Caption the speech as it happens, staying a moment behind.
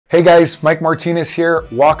Hey guys, Mike Martinez here.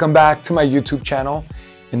 Welcome back to my YouTube channel.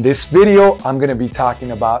 In this video, I'm gonna be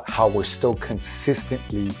talking about how we're still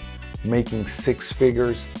consistently making six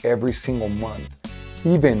figures every single month,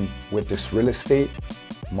 even with this real estate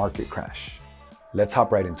market crash. Let's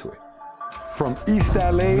hop right into it. From East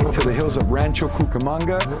LA to the hills of Rancho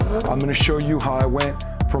Cucamonga, I'm gonna show you how I went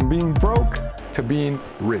from being broke to being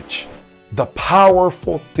rich. The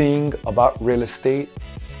powerful thing about real estate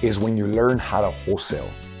is when you learn how to wholesale,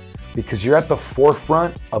 because you're at the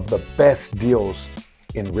forefront of the best deals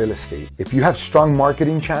in real estate. If you have strong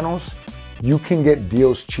marketing channels, you can get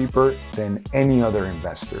deals cheaper than any other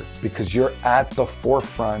investor because you're at the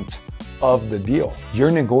forefront of the deal.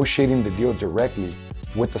 You're negotiating the deal directly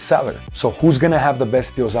with the seller. So who's gonna have the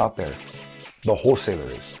best deals out there? The wholesaler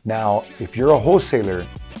is. Now, if you're a wholesaler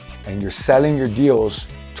and you're selling your deals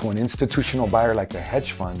to an institutional buyer like a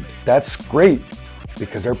hedge fund, that's great,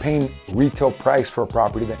 because they're paying retail price for a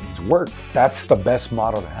property that needs work. That's the best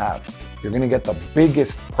model to have. You're gonna get the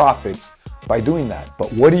biggest profits by doing that.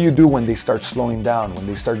 But what do you do when they start slowing down, when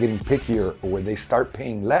they start getting pickier, or when they start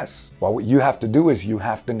paying less? Well, what you have to do is you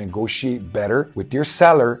have to negotiate better with your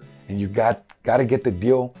seller, and you got to get the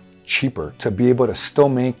deal cheaper to be able to still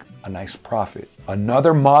make a nice profit.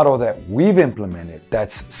 Another model that we've implemented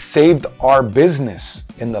that's saved our business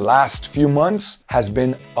in the last few months has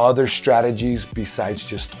been other strategies besides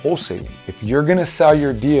just wholesaling. If you're gonna sell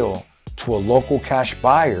your deal to a local cash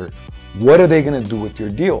buyer, what are they gonna do with your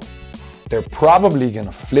deal? They're probably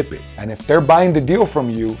gonna flip it. And if they're buying the deal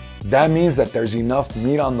from you, that means that there's enough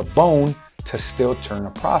meat on the bone to still turn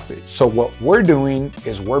a profit. So what we're doing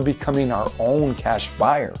is we're becoming our own cash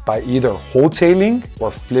buyer by either wholesaling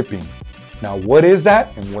or flipping. Now, what is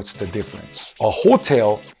that and what's the difference? A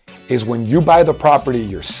wholesale is when you buy the property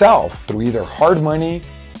yourself through either hard money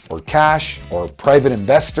or cash or a private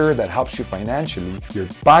investor that helps you financially. You're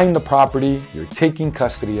buying the property, you're taking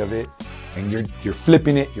custody of it, and you're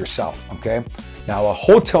flipping it yourself, okay? Now, a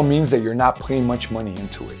wholesale means that you're not putting much money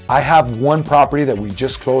into it. I have one property that we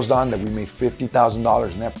just closed on that we made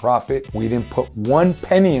 $50,000 net profit. We didn't put one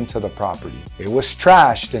penny into the property. It was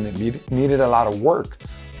trashed and it needed a lot of work,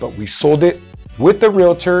 but we sold it with the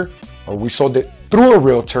realtor, or we sold it through a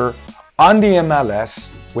realtor on the MLS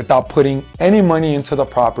without putting any money into the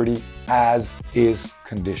property as is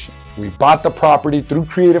condition. We bought the property through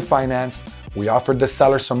creative finance. We offered the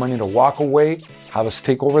seller some money to walk away, have us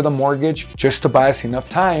take over the mortgage just to buy us enough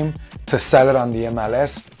time to sell it on the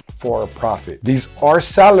MLS for a profit. These are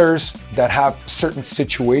sellers that have certain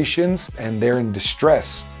situations and they're in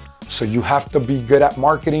distress. So you have to be good at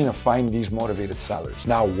marketing to find these motivated sellers.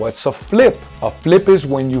 Now, what's a flip? A flip is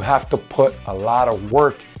when you have to put a lot of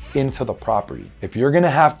work into the property. If you're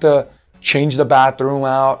gonna have to change the bathroom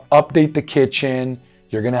out, update the kitchen,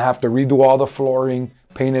 you're gonna have to redo all the flooring,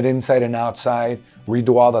 paint it inside and outside,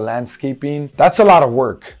 redo all the landscaping. That's a lot of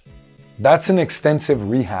work. That's an extensive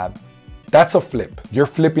rehab. That's a flip. You're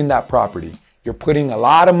flipping that property. You're putting a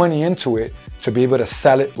lot of money into it to be able to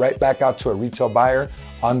sell it right back out to a retail buyer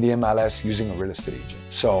on the MLS using a real estate agent.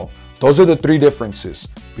 So those are the three differences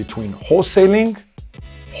between wholesaling,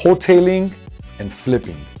 and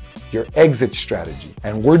flipping. Your exit strategy.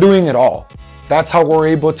 And we're doing it all. That's how we're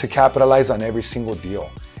able to capitalize on every single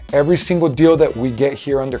deal. Every single deal that we get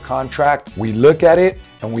here under contract, we look at it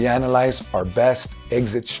and we analyze our best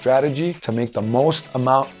exit strategy to make the most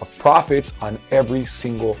amount of profits on every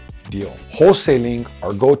single deal. Wholesaling,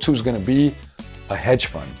 our go-to is gonna be a hedge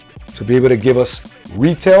fund to be able to give us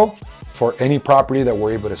retail for any property that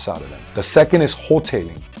we're able to sell to them. The second is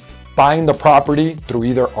wholesaling, buying the property through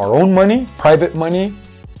either our own money, private money,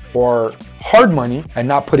 or hard money, and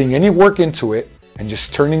not putting any work into it, and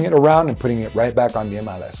just turning it around and putting it right back on the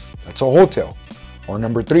MLS. That's a wholesale. Or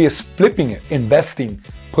number three is flipping it, investing,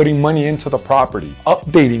 putting money into the property,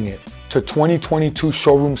 updating it to 2022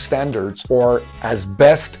 showroom standards or as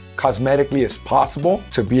best cosmetically as possible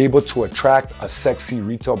to be able to attract a sexy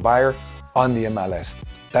retail buyer on the MLS.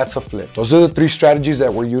 That's a flip. Those are the three strategies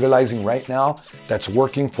that we're utilizing right now that's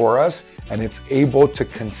working for us, and it's able to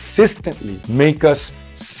consistently make us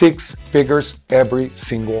six figures every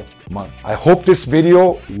single month. I hope this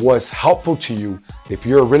video was helpful to you. If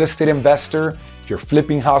you're a real estate investor, you're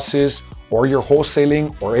flipping houses, or you're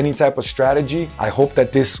wholesaling, or any type of strategy, I hope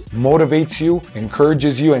that this motivates you,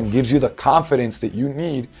 encourages you, and gives you the confidence that you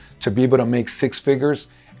need to be able to make six figures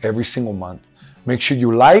every single month. Make sure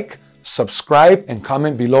you like, subscribe, and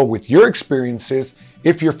comment below with your experiences.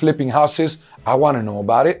 If you're flipping houses, I want to know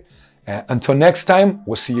about it. Until next time,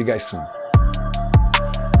 we'll see you guys soon.